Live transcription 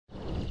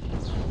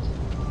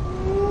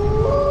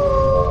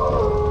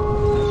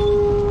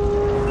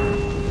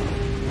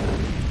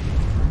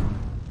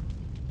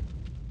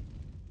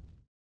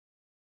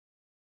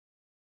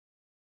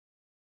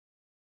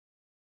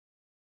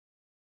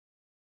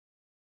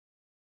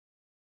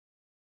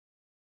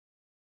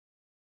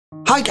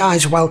Hi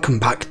guys, welcome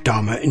back.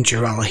 Dharma and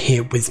Jarella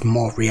here with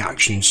more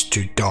reactions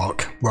to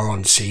Dark. We're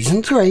on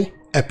Season 3,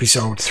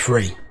 Episode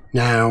 3.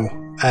 Now,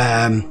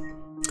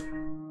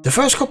 the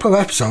first couple of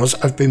episodes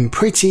have been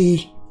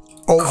pretty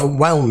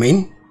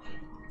overwhelming,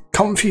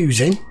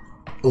 confusing,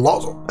 a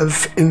lot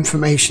of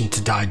information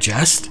to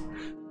digest,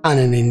 and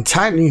an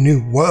entirely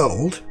new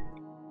world,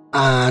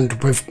 and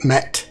we've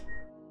met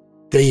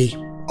the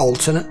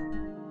alternate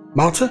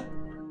martyr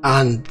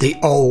and the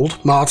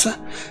old martyr.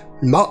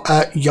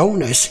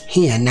 Jonas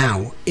here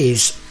now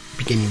is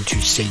beginning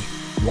to see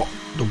what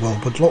the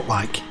world would look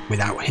like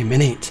without him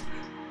in it,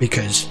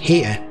 because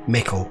here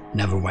Mikkel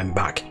never went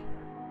back.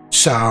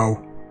 So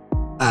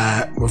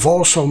we've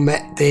also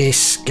met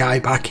this guy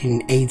back in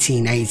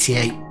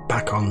 1888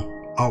 back on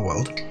our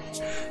world,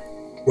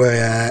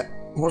 where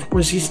what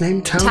was his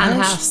name?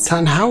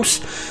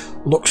 Tannhaus.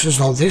 Looks as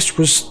though this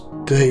was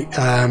the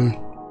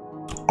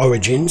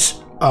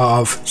origins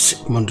of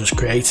Sigmundar's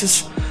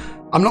creators.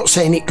 I'm not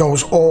saying it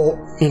goes all,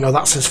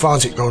 that's as far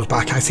as it goes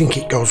back. I think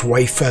it goes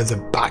way further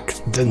back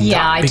than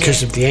that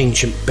because of the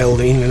ancient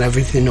building and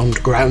everything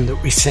underground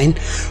that we've seen.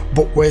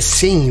 But we're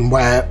seeing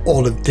where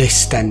all of this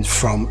stems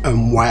from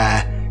and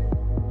where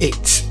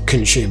it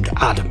consumed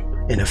Adam,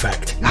 in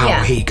effect.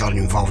 How he got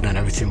involved and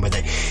everything with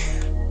it.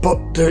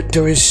 But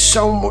there is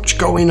so much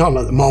going on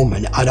at the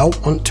moment. I don't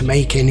want to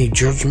make any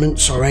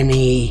judgments or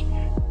any...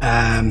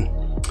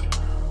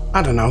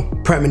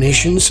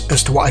 premonitions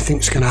as to what I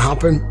think is going to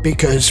happen,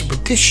 because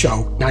with this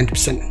show,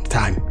 90% of the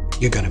time,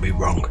 you're going to be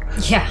wrong.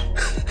 Yeah,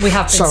 we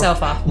have been so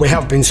far. We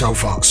have been so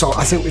far. So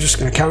I think we're just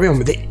going to carry on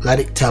with it, let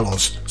it tell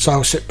us.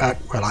 So sit back,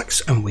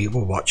 relax, and we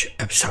will watch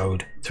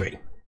episode 3.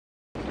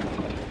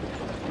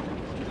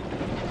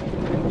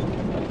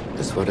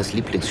 Das war das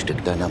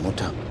Lieblingsstück deiner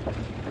Mutter.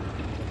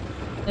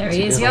 There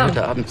he is, Sie wäre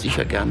heute Abend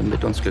sicher gerne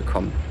mit uns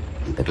gekommen,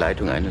 in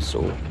Begleitung eines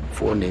so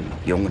vornehmen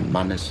jungen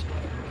Mannes.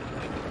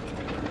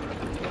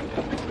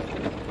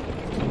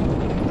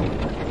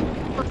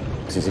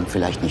 Sie sind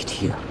vielleicht nicht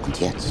hier und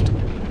jetzt,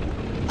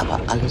 aber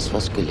alles,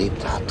 was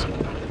gelebt hat,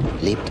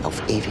 lebt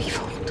auf ewig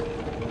fort.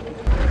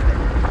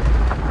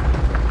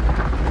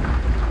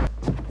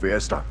 Wer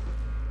ist da?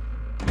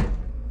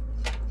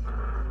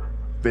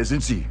 Wer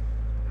sind Sie?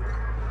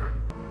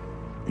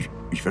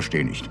 Ich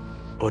verstehe nicht.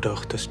 Oh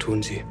doch, das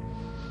tun Sie.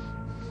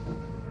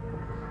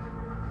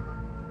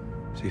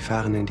 Sie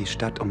fahren in die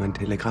Stadt, um ein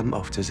Telegramm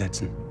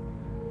aufzusetzen,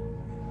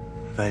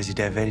 weil Sie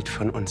der Welt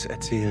von uns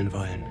erzählen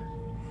wollen.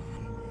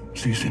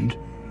 Sie sind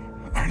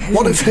ein...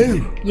 What of who?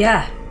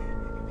 Yeah.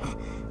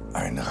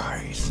 Ein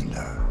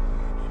Reisender.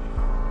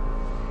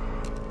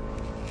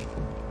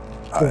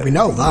 Well, we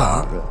know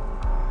that.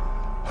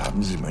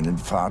 Haben Sie meinen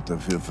Vater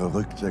für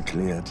verrückt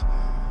erklärt?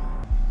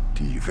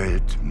 Die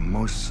Welt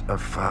muss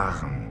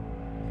erfahren,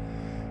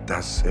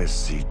 dass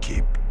es sie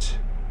gibt.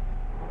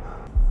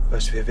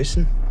 Was wir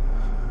wissen,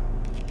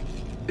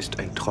 ist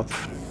ein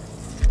Tropfen.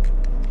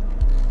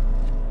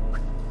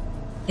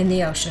 In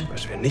the ocean.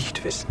 Was wir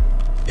nicht wissen,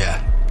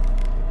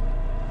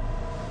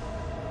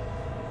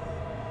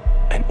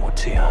 ein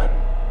Ozean.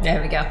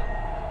 There we go.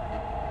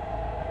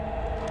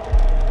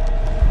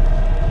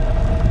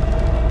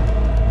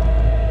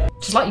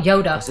 Just like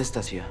Yoda. Was ist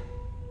das hier?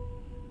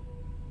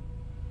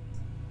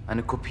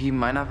 Eine Kopie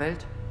meiner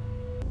Welt?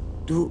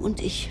 Du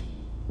und ich.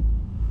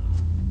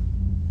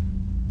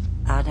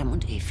 Adam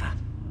und Eva.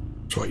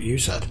 That's what you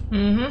said.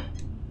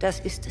 Das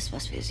ist es,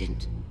 was wir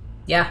sind.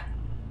 Yeah.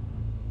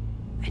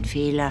 Ein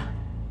Fehler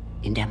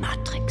in der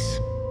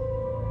Matrix.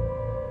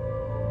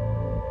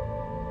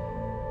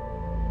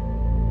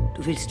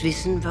 Du willst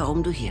wissen,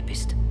 warum du hier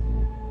bist.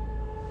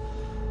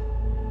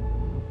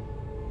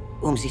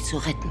 Um sie zu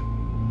retten.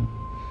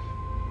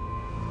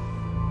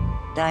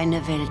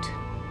 Deine Welt.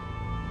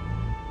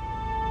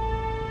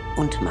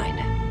 Und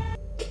meine.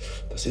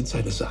 Das sind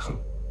seine Sachen.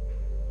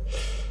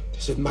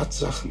 Das sind Mats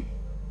Sachen.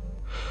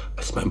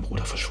 Als mein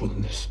Bruder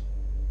verschwunden ist.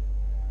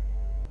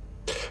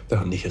 Da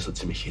haben nicht so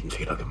ziemlich jeden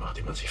Fehler gemacht,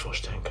 den man sich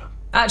vorstellen kann.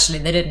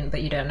 Actually, they didn't,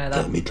 but you don't know Der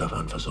that. Ermittler war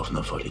ein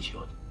versoffener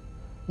Vollidiot.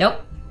 Nope.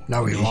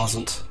 No, he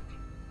wasn't.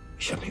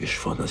 Ich habe mir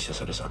geschworen, dass ich das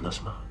alles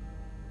anders mache.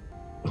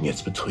 Und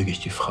jetzt betrüge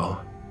ich die Frau.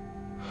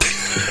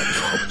 Ich habe die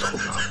Frau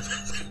betrogen.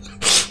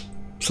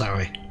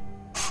 Sorry.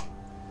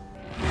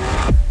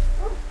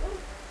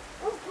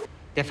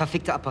 Der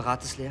verfickte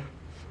Apparat ist leer.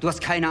 Du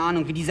hast keine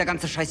Ahnung, wie dieser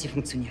ganze Scheiß hier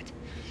funktioniert.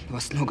 Du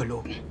hast nur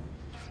gelogen.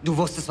 Du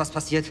wusstest, was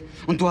passiert,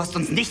 und du hast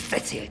uns nichts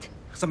erzählt.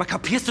 Sag mal,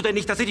 kapierst du denn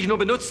nicht, dass sie dich nur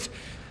benutzt?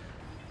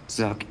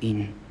 Sag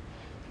ihnen,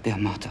 wer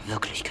Martha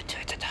wirklich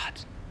getötet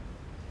hat.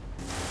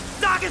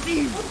 Sag es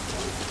ihm!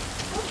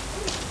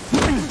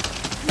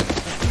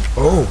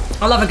 Oh.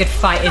 I love a good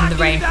fight in the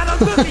rain.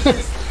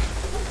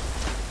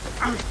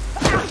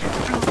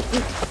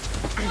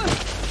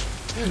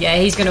 Yeah,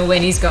 he's gonna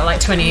win. He's got like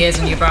 20 years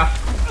on you, bro.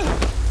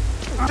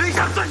 Ich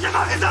hab's euch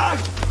immer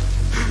gesagt!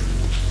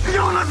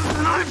 Jonas ist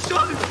in allem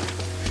schuld!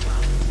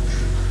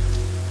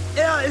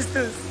 Er ist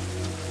es!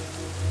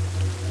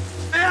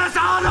 Er ist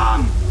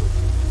Adam!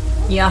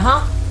 Ja,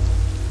 huh?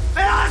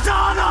 Er ist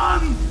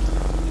Adam!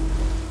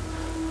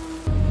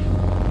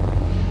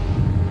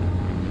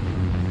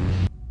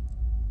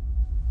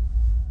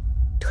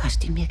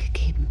 hast ihn mir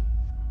gegeben.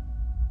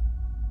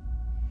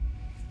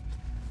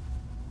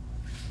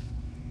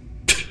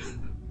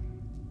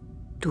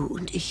 Du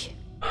und ich.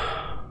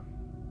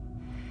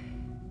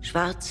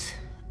 Schwarz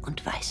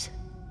und weiß.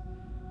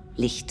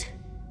 Licht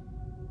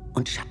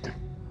und Schatten.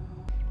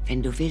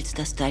 Wenn du willst,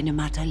 dass deine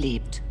Martha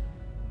lebt,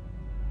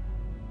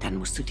 dann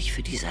musst du dich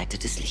für die Seite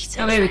des Lichts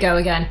Oh, here we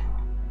entscheiden. go again.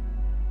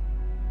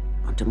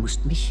 Und du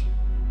musst mich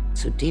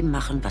zu dem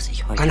machen, was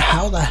ich heute... And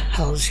how the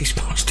hell is he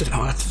supposed to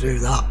know how to do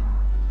that?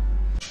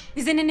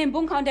 Wir sind in dem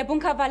Bunker und der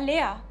Bunker war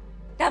leer.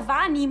 Da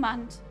war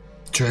niemand.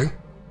 True.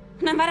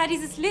 Und dann war da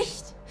dieses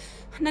Licht.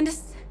 Und dann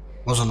ist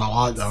Wasn't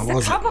a light though, der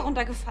was it? Körper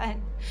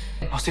runtergefallen.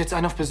 Machst du jetzt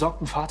einen auf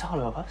besorgten Vater,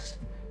 oder was?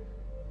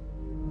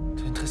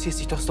 Du interessierst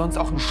dich doch sonst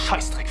auch einen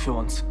Scheißdreck für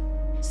uns.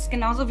 Es ist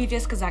genauso, wie wir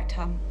es gesagt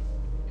haben.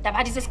 Da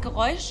war dieses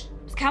Geräusch.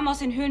 Es kam aus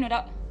den Höhlen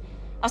oder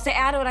aus der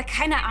Erde oder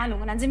keine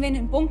Ahnung. Und dann sind wir in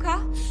den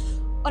Bunker.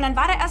 Und dann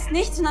war da erst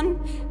nichts und dann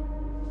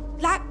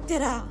lag der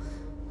da.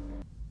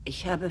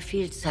 Ich habe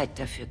viel Zeit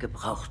dafür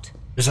gebraucht,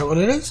 Is that what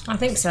it is? I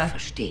think so. zu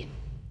verstehen,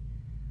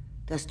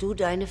 dass du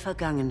deine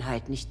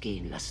Vergangenheit nicht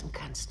gehen lassen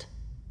kannst.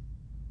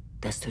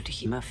 Dass du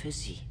dich immer für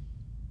sie,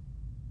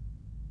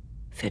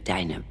 für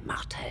deine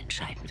Martha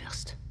entscheiden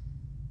wirst.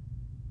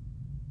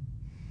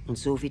 Und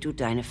so wie du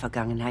deine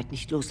Vergangenheit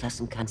nicht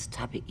loslassen kannst,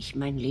 habe ich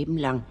mein Leben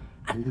lang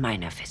an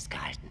meiner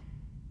festgehalten.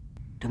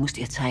 Du musst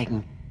ihr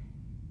zeigen,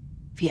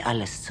 wie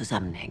alles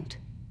zusammenhängt.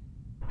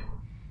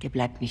 Dir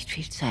bleibt nicht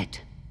viel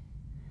Zeit.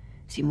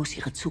 Sie muss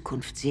ihre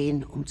Zukunft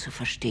sehen, um zu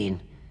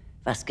verstehen,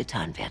 was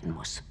getan werden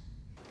muss.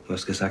 Du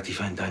hast gesagt, ich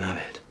war in deiner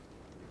Welt.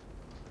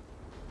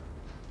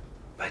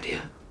 Bei dir?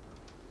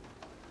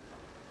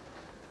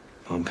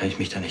 Warum kann ich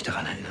mich da nicht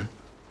daran erinnern?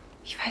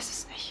 Ich weiß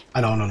es nicht. I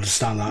don't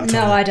understand that at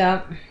No, all. I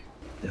don't.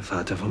 Der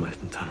Vater vom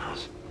alten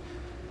Tannhaus.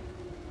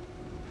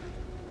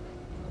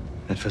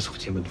 Er hat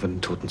versucht, jemanden von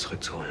den Toten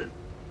zurückzuholen.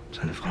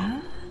 Seine Frau.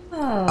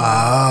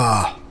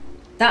 Ah.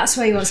 That's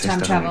where he wants Ich time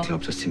fest daran travel.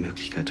 geglaubt, dass die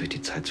Möglichkeit, durch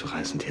die Zeit zu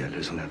reisen, die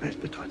Erlösung der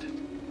Welt bedeutet.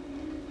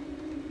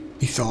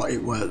 He thought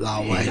it worked that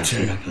way Jeder too.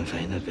 Fehler kann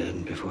verhindert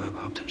werden, bevor er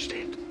überhaupt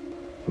entsteht.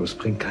 Aber es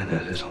bringt keine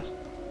Erlösung.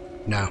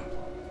 No.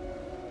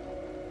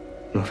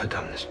 Nur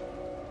Verdammnis.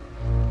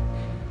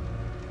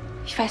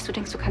 Ich weiß, du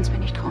denkst, du kannst mir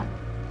nicht trauen.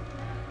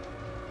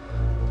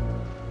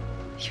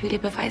 Ich will dir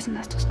beweisen,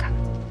 dass du es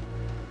kannst.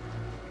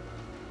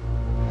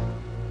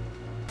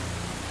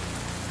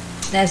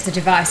 There's the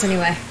device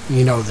anyway.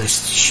 You know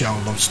this show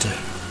loves to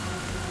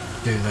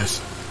do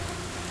this.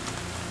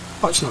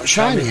 Oh, it's not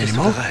shiny Damit bist du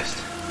anymore. verreist.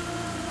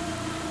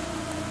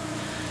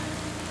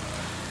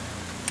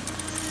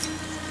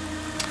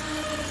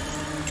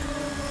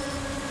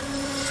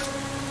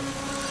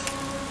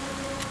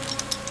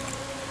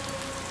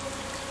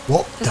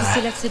 What Das ist die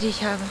the? letzte, die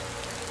ich habe.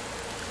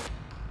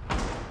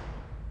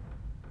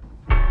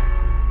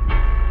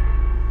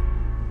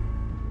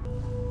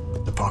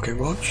 The pocket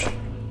watch?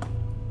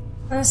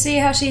 See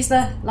how she's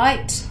the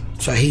light?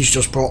 So he's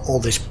just brought all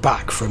this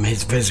back from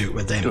his visit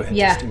with Du him.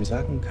 hättest Ja. ihm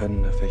sagen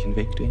können, auf welchen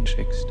Weg du ihn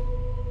schickst.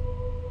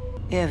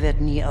 Er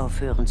wird nie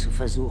aufhören zu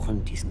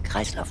versuchen, diesen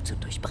Kreislauf zu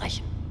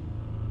durchbrechen.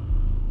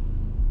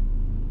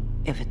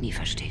 Er wird nie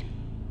verstehen,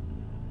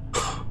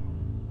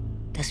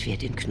 dass wir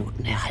den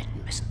Knoten erhalten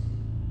müssen.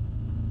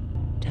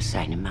 Dass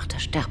seine Martha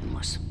sterben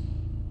muss,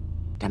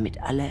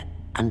 damit alle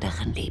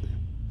anderen leben.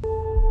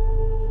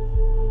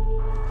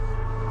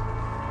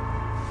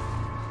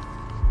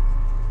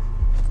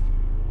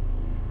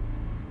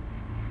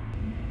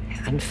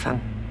 Der Anfang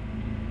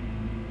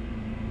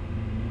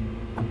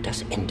und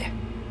das Ende.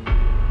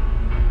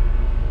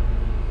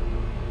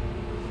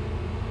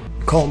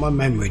 Call my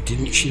memory,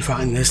 didn't she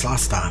find this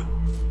last time?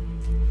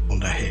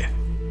 Under here.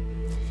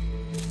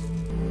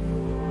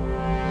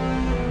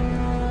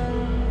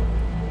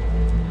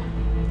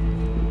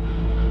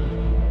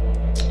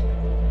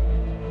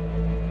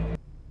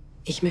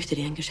 Ich möchte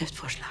dir ein Geschäft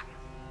vorschlagen.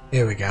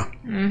 Here we go.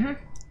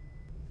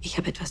 Ich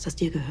habe etwas, das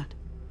dir gehört.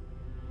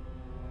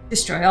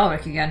 Destroy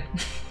Ulrich again.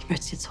 Ich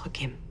möchte es dir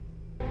zurückgeben.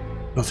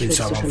 Nothing Ich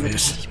will, so dass du schon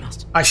obvious. fertig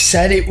machst. I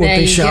said it would There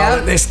be you go.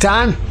 Charlotte this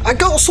time. I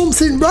got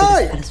something Du wirst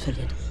right. alles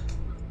verlieren.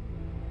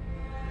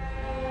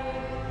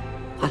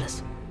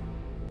 Alles.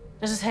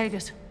 Das ist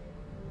Helges.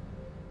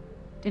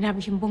 Den habe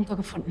ich im Bunker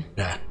gefunden.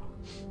 Yeah.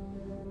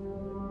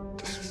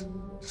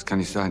 Das kann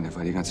nicht sein, er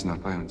war die ganze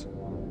Nacht bei uns.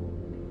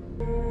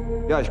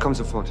 Ja, ich komme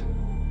sofort.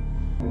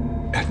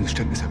 Er hat ein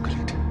Geständnis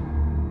abgelegt.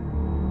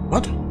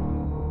 What?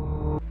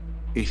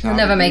 Ich He'll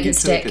never make it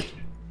stick.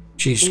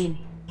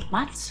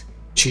 Mats?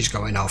 She's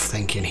going off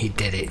thinking he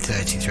did it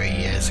 33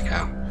 years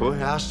ago.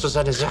 Woher hast du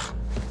seine Sachen?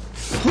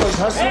 Was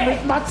hast du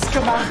mit Mats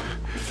gemacht?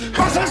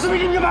 Was hast du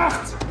mit ihm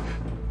gemacht?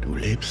 Du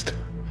lebst.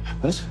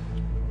 Was?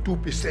 Du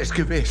bist es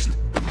gewesen.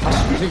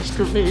 Hast du nicht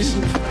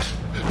gewesen?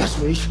 Lass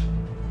mich.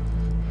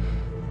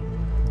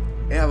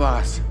 Er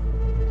war's.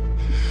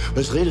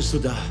 Was redest du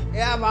da?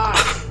 Er war's.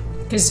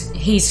 Because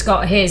he's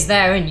got his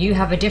there and you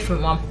have a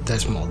different one.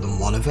 There's more than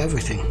one of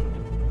everything.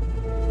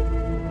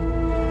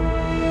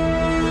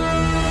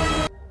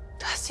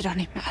 Du hast sie doch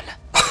nicht mehr alle.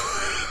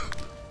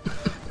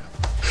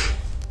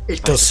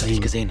 It does Was du nicht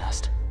seem gesehen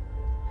hast.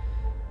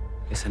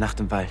 Gestern Nacht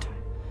im Wald.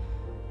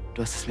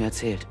 Du hast es mir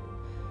erzählt.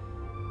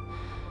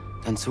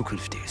 Dein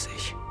zukünftiges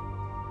Ich.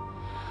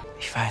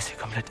 Ich weiß, wie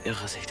komplett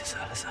irre sich das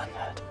alles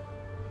anhört.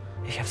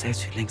 Ich habe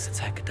selbst für längste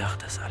Zeit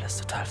gedacht, dass alles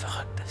total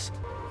verrückt ist.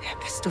 Wer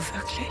bist du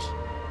wirklich?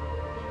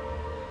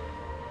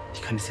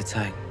 Ich kann es dir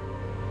zeigen.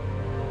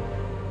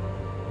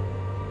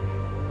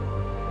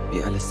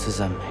 Wie alles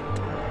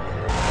zusammenhängt.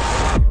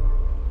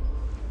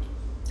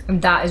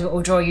 And that is what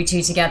will draw you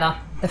two together.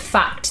 The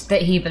fact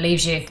that he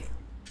believes you.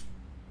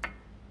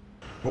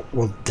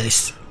 Will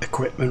this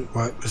equipment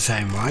work the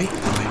same way?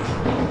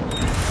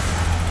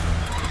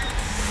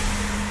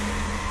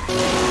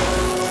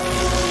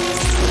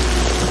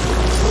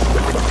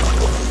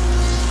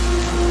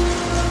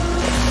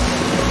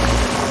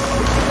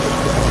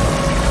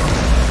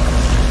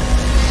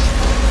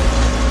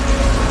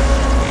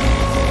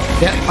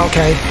 Yeah,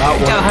 okay, that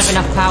works. Don't have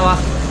enough power.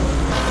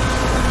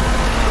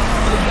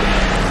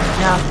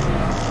 No.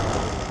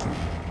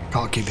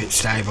 Can't keep it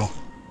stable.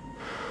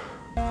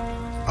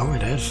 Oh,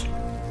 it is.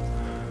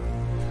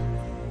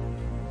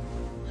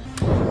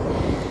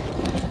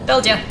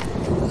 Build you.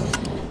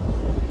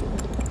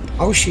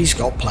 Oh, she's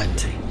got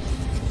plenty.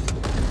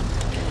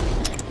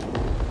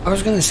 I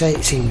was going to say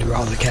it seemed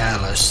rather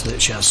careless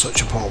that she has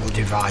such a portable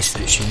device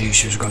that she knew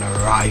she was going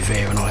to arrive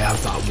here and only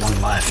have that one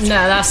left. No,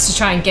 that's to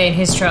try and gain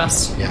his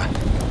trust. Yeah.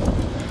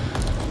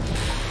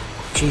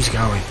 She's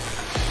going.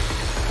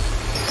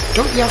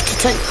 Don't you have to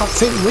take that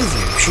thing with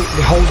you? Shouldn't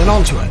be holding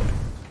on to it.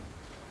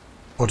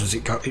 Or does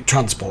it go? It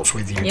transports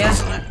with you, yeah.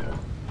 Doesn't it?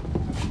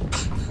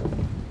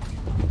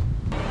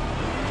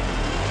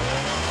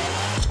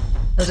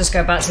 They'll just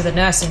go back to the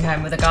nursing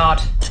home with a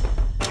guard.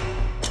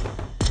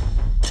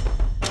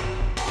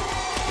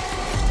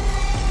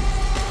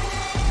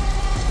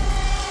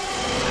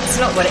 That's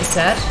not what it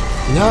said.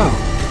 No.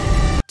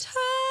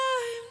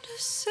 Time to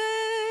say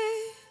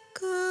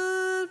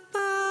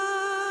goodbye.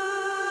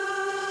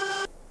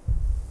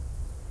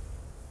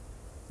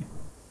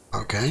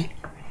 Okay.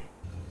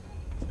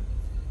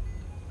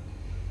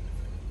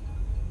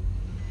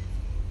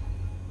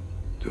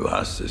 Du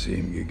hast es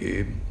ihm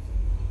gegeben.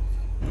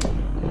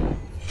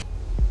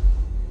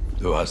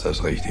 Du hast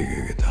das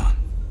Richtige getan.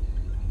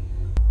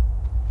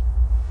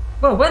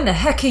 Well, when the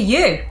heck are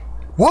you?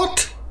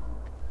 What?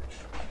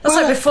 That's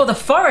like before the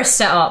forest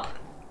set up.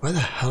 Where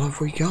the hell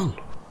have we gone?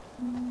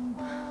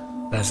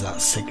 There's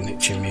that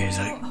signature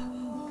music.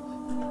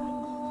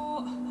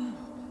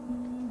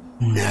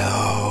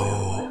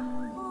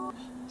 No.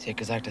 Sie hat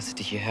gesagt, dass sie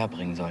dich hierher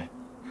bringen soll.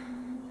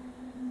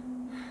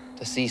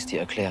 Dass sie es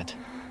dir erklärt.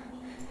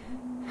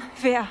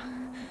 Wer?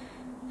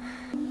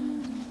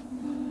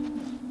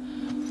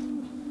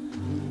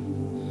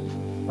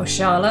 Or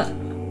Charlotte.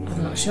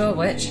 I'm not sure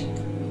which.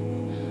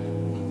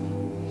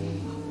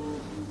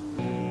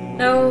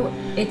 No,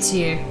 it's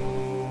you.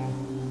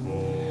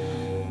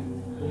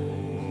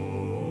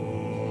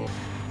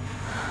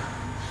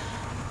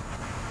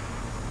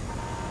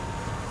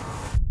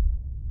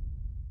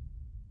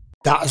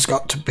 That has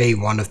got to be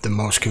one of the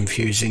most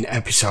confusing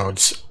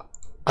episodes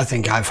I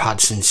think I've had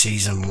since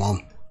season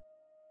 1.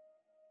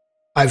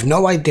 I've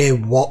no idea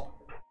what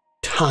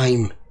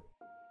time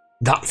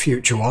that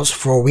future was.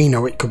 For all we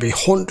know, it could be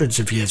hundreds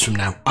of years from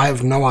now. I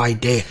have no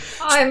idea.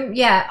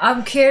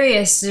 I'm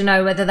curious to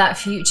know whether that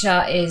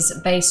future is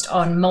based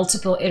on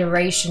multiple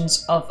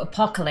iterations of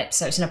apocalypse,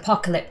 so it's an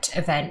apocalypse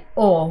event,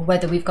 or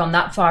whether we've gone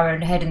that far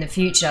ahead in the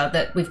future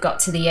that we've got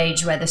to the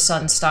age where the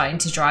sun's starting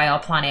to dry our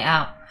planet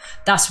out.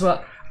 That's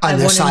what I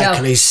And the want to know.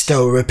 cycle is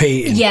still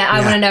repeating. Yeah,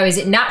 I want to know, is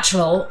it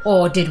natural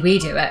or did we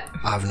do it?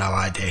 I have no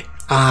idea.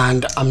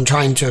 And I'm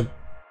trying to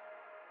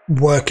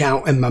work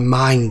out in my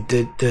mind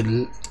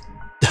the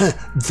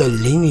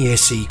linear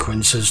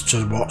sequence as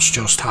to what's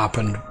just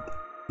happened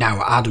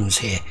now Adam's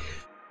here.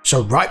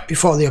 So right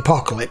before the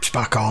apocalypse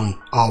back on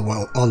our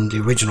world, on the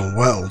original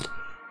world,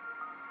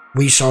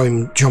 we saw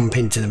him jump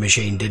into the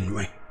machine, didn't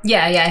we?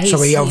 Yeah. So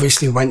he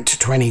obviously went to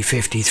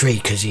 2053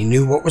 because he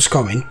knew what was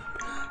coming.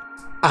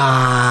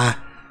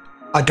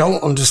 I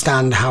don't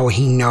understand how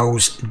he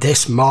knows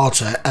this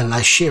martyr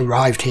unless she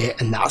arrived here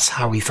and that's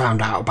how he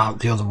found out about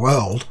the other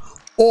world.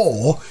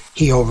 Or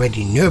he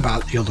already knew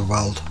about the other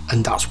world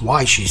and that's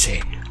why she's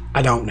here.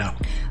 I don't know.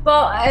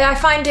 Well, I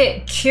find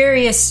it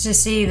curious to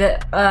see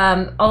that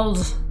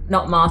old,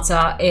 not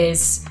Marta,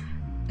 is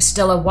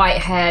still a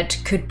white-haired,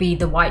 could be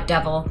the White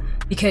Devil,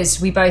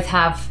 because we both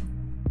have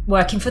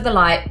working for the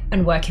light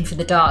and working for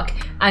the dark.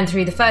 And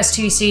through the first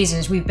 2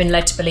 seasons, we've been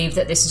led to believe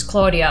that this is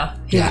Claudia,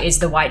 who is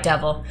the White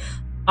Devil.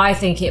 I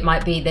think it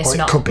might be this,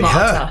 not could be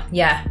Marta. her.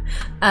 Yeah.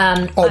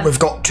 Or we've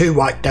got 2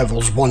 White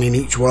Devils, one in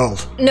each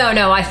world.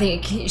 No, I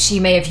think she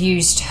may have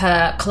used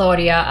her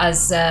Claudia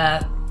as her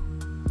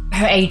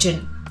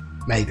agent.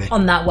 Maybe.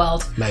 On that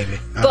world. Maybe.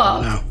 I But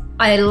don't know.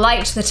 I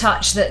liked the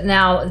touch that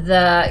now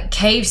the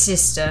cave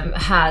system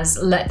has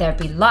let there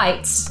be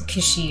lights,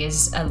 because she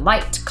is a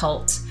light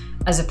cult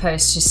as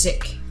opposed to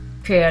sick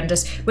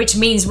Priandus, which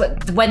means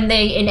when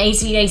they, in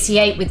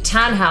 1888 with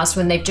Tannhaus,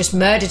 when they've just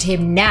murdered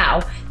him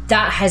now,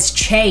 that has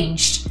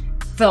changed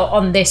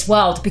on this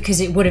world, because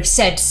it would have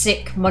said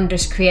sic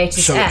mundus creatus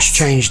So est. it's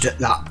changed at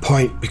that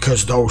point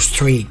because those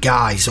 3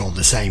 guys, or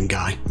the same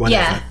guy,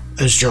 whatever,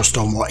 has just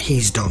done what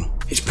he's done.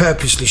 It's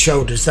purposely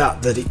showed us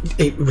that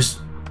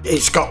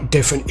it's got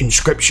different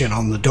inscription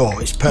on the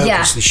door. It's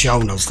purposely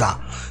shown us that.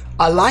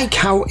 I like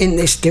how in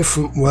this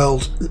different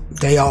world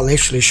they are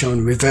literally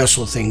showing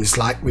reversal things,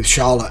 like with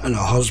Charlotte and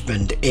her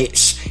husband.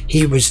 It's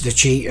he was the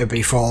cheater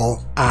before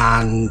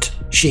and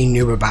she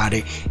knew about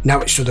it.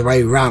 Now it's the other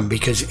way around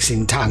because it's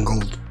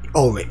entangled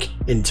Ulrich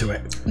into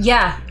it.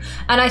 Yeah,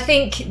 and I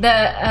think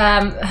that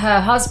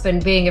her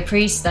husband being a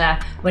priest there,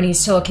 when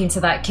he's talking to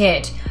that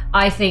kid,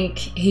 I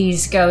think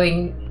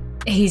the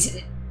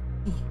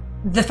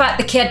fact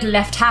the kid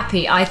left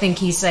happy, I think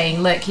he's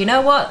saying, look, you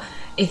know what?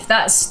 If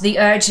that's the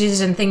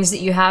urges and things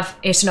that you have,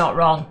 it's not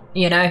wrong,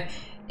 you know?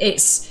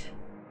 It's...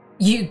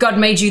 God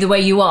made you the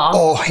way you are.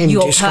 Or him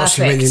You're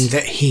discussing perfect. with him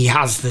that he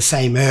has the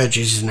same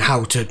urges and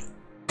how to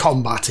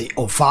combat it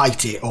or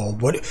fight it, or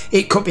what.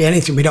 It could be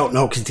anything, we don't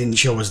know because it didn't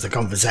show us the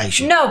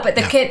conversation. No, but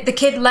the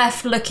kid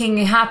left looking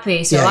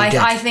happy. So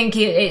I think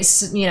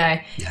it's, you know,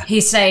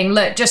 he's saying,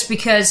 look, just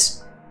because...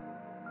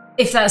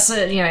 If that's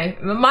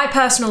my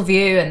personal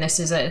view, and this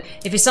is if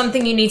it's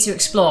something you need to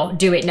explore,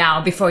 do it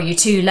now before you're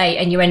too late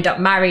and you end up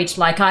married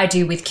like I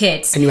do with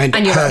kids, and you're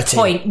at a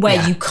point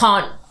where you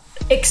can't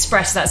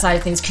express that side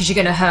of things because you're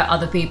going to hurt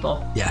other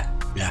people. Yeah.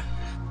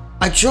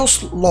 I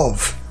just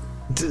love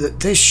that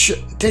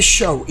this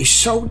show is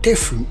so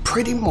different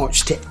pretty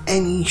much to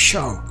any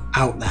show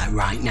out there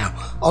right now.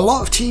 A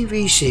lot of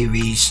TV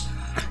series,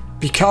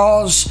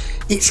 because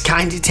it's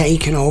kind of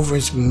taken over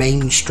as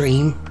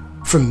mainstream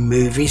from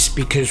movies,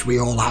 because we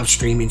all have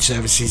streaming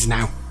services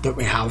now that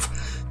we have,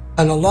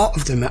 and a lot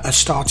of them are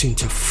starting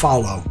to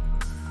follow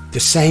the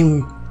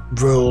same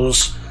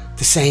rules,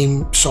 the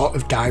same sort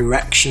of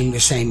direction,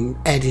 the same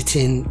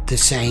editing, the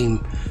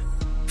same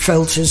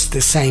filters, the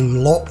same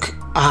look,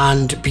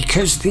 and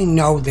because they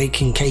know they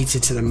can cater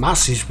to the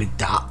masses with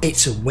that,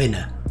 it's a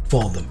winner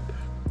for them.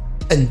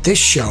 And this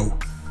show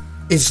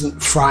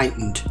isn't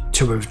frightened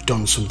to have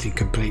done something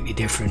completely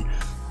different.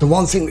 The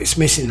one thing that's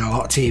missing in a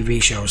lot of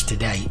TV shows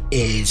today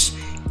is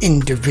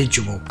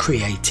individual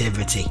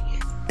creativity,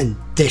 and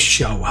this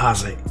show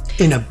has it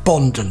in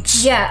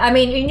abundance. Yeah, I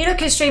mean, when you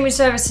look at streaming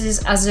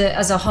services as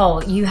a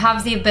whole, you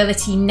have the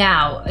ability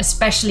now,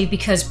 especially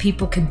because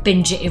people can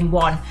binge it in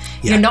one.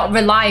 Yeah. You're not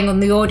relying on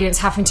the audience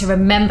having to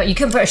remember. You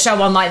can put a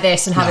show on like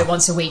this and have it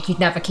once a week. You'd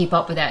never keep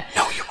up with it.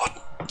 No, you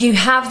wouldn't. You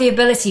have the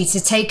ability to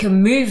take a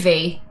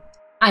movie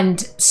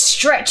and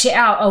stretch it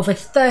out over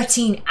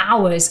 13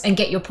 hours and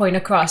get your point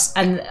across.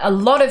 And a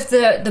lot of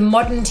the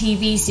modern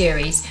TV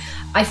series,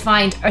 I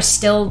find, are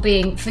still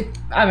being...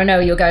 I don't know,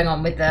 you're going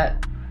on with the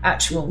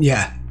actual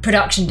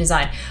production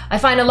design. I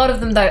find a lot of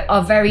them, though,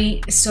 are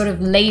very sort of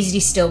lazy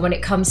still when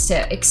it comes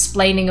to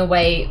explaining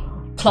away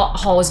plot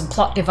holes and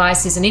plot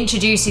devices and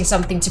introducing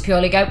something to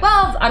purely go,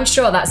 well, I'm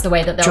sure that's the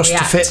way that they'll react.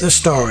 Just to fit the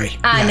story.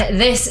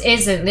 And this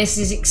isn't. This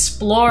is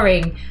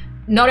exploring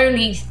not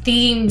only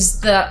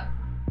themes that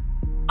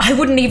I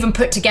wouldn't even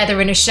put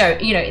together in a show.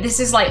 You know, this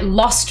is like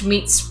Lost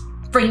meets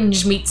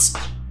Fringe meets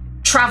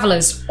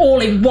Travelers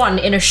all in one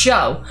in a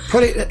show.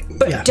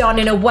 But done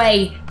in a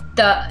way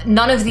that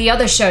none of the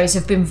other shows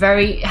have been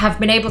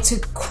able to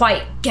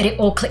quite get it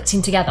all clicked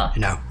in together.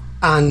 You know,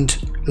 and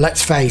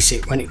let's face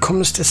it, when it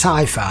comes to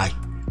sci-fi,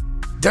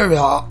 there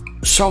are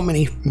so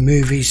many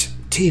movies,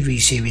 TV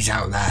series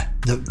out there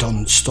that have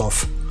done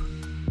stuff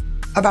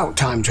about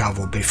time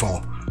travel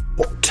before.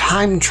 But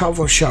time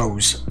travel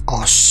shows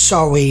are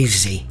so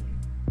easy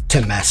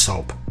to mess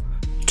up,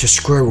 to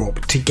screw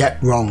up, to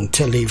get wrong,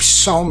 to leave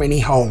so many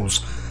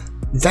holes.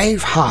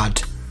 They've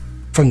had,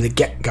 from the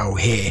get-go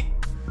here,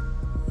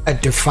 a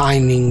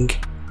defining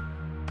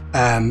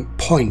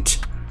point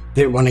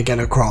they want to get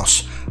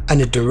across,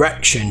 and a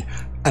direction,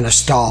 and a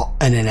start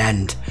and an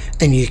end.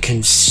 And you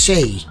can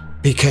see,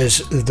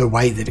 because of the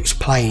way that it's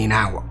playing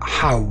out,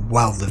 how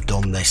well they've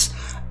done this.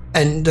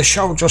 And the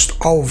show just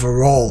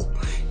overall,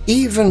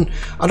 even,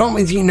 I don't know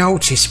if you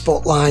notice,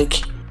 but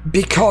like,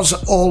 because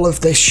all of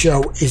this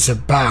show is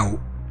about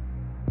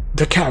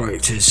the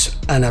characters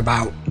and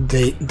about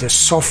the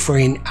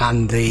suffering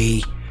and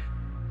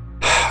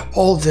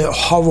all the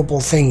horrible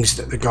things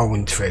that they're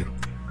going through,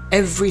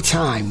 every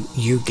time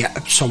you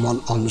get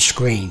someone on the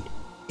screen,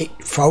 it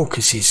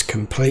focuses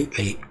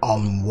completely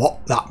on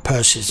what that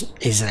person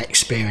is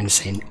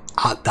experiencing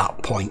at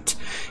that point.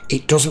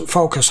 It doesn't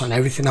focus on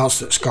everything else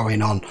that's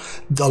going on.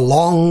 The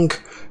long,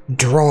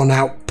 drawn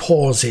out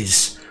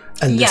pauses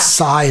and the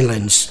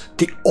silence,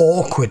 the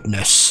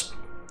awkwardness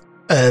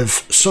of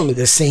some of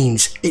the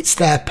scenes, it's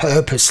there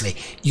purposely.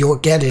 You'll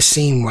get a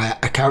scene where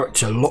a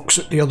character looks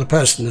at the other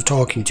person they're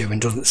talking to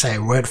and doesn't say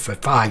a word for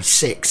 5,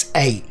 6,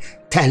 8,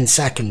 10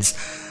 seconds.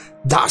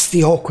 That's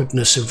the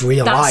awkwardness of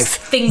real life.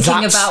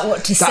 Thinking about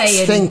what to say.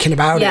 That's thinking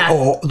about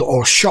it,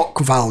 or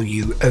shock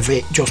value of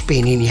it just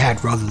being in your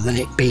head rather than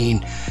it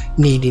being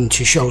needing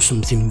to show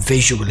something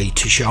visually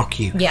to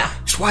shock you. Yeah.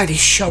 That's why this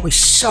show is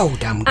so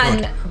damn good.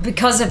 And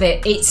because of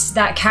it, it's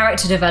that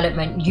character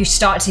development. You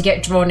start to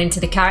get drawn into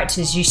the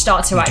characters. You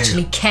start to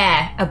actually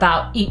care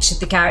about each of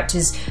the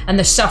characters and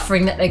the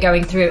suffering that they're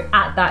going through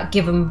at that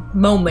given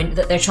moment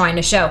that they're trying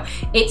to show.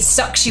 It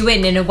sucks you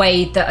in a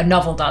way that a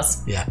novel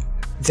does. Yeah.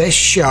 This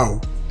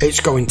show, it's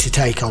going to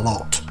take a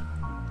lot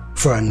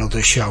for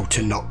another show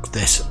to knock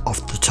this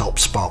off the top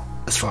spot,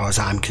 as far as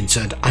I'm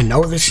concerned. I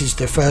know this is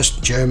the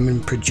first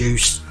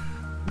German-produced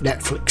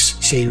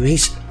Netflix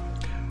series,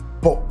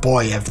 but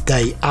boy, have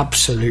they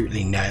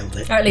absolutely nailed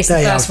it. Or at least the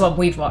first one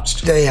we've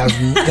watched. They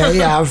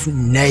have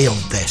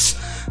nailed this.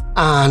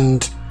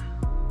 And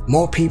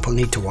more people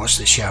need to watch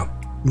the show.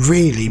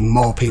 Really,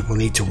 more people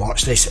need to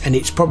watch this, and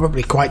it's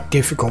probably quite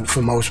difficult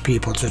for most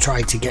people to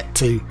try to get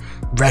to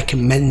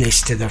recommend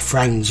this to their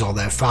friends or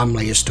their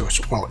family as to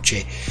watch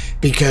it,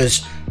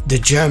 because the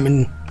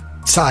German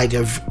side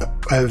of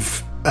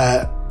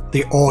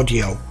the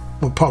audio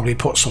will probably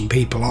put some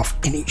people off,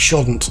 and it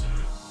shouldn't.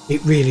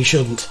 It really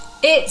shouldn't.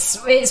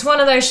 It's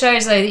one of those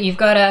shows though that you've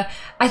got to.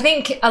 I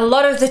think a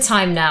lot of the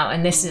time now,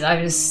 and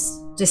I was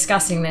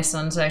discussing this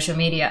on social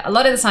media, a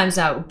lot of the times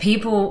now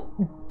people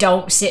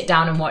don't sit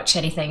down and watch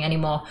anything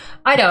anymore.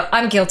 I don't.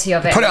 I'm guilty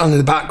of it. Put it on in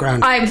the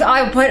background.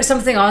 I'll put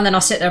something on, then I'll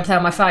sit there and play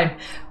on my phone.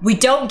 We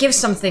don't give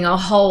something a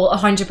whole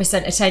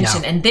 100%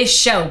 attention, and this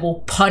show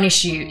will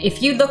punish you.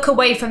 If you look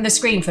away from the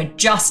screen for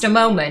just a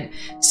moment,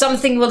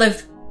 something will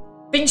have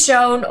been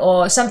shown,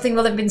 or something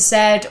will have been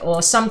said,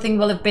 or something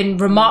will have been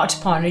remarked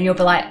upon, and you'll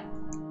be like,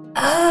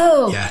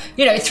 oh,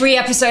 3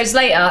 episodes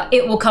later,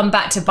 it will come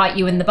back to bite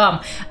you in the bum.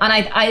 And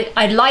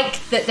I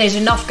like that there's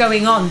enough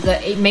going on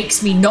that it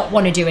makes me not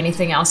want to do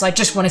anything else. I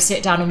just want to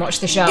sit down and watch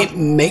the show.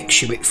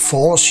 It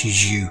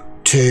forces you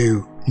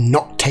to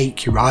not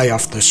take your eye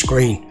off the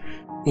screen.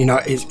 You know,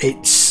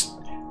 it's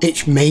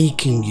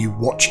making you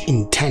watch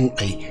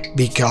intently,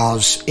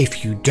 because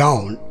if you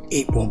don't,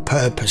 it will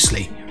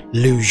purposely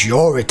lose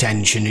your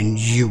attention and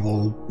you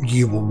will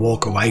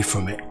walk away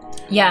from it.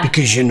 Yeah.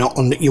 Because you're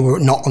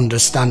not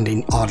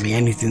understanding hardly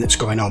anything that's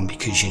going on,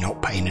 because you're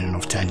not paying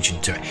enough attention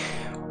to it.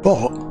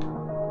 But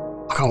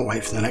I can't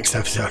wait for the next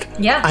episode.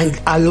 Yeah.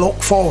 I look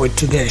forward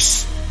to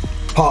this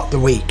part of the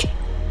week,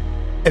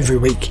 every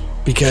week,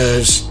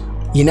 because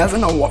you never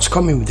know what's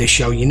coming with this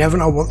show. You never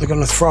know what they're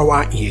going to throw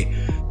at you.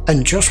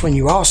 And just when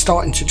you are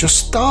starting to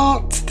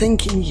start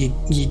thinking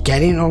you're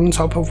getting on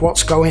top of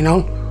what's going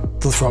on,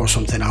 they'll throw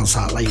something else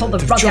out later.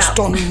 They've just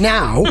done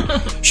now,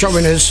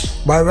 showing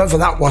us wherever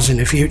that was in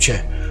the future.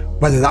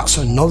 Whether that's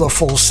another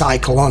full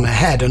cycle on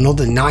ahead,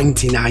 another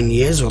 99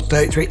 years or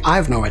 33, I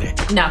have no idea.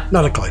 No.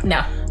 Not a clue.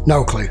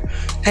 No clue.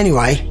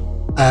 Anyway,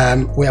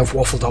 we have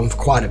waffled on for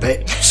quite a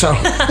bit, so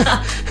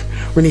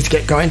we need to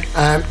get going.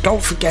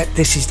 Don't forget,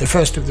 this is the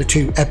first of the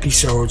 2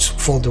 episodes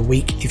for the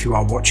week if you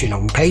are watching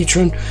on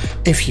Patreon.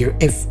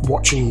 If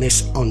watching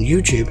this on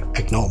YouTube,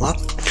 ignore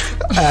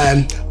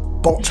that.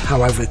 But,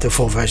 however, the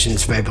full version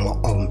is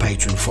available on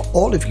Patreon for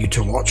all of you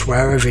to watch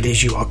wherever it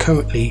is you are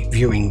currently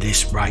viewing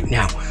this right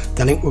now.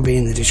 The link will be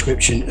in the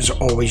description. As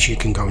always, you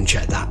can go and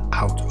check that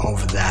out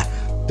over there.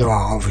 There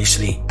are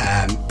obviously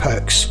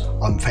perks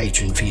on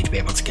Patreon for you to be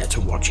able to get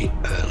to watch it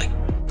early.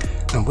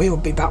 And we will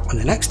be back with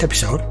the next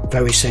episode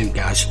very soon,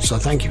 guys. So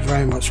thank you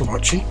very much for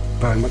watching.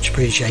 Very much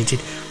appreciated.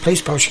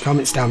 Please post your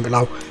comments down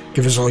below.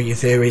 Give us all your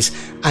theories.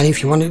 And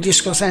if you want to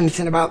discuss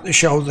anything about the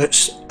show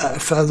that's a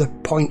further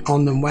point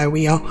on than where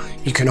we are,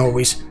 you can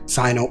always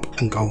sign up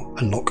and go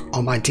and look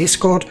on my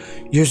Discord.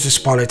 Use the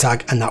spoiler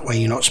tag, and that way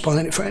you're not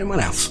spoiling it for anyone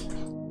else.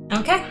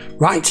 Okay.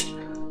 Right.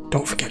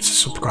 Don't forget to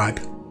subscribe,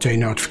 turn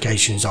your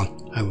notifications on,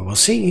 and we will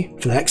see you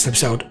for the next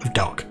episode of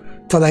Dog.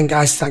 Till then,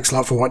 guys, thanks a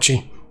lot for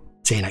watching.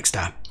 See you next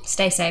time.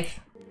 Stay safe.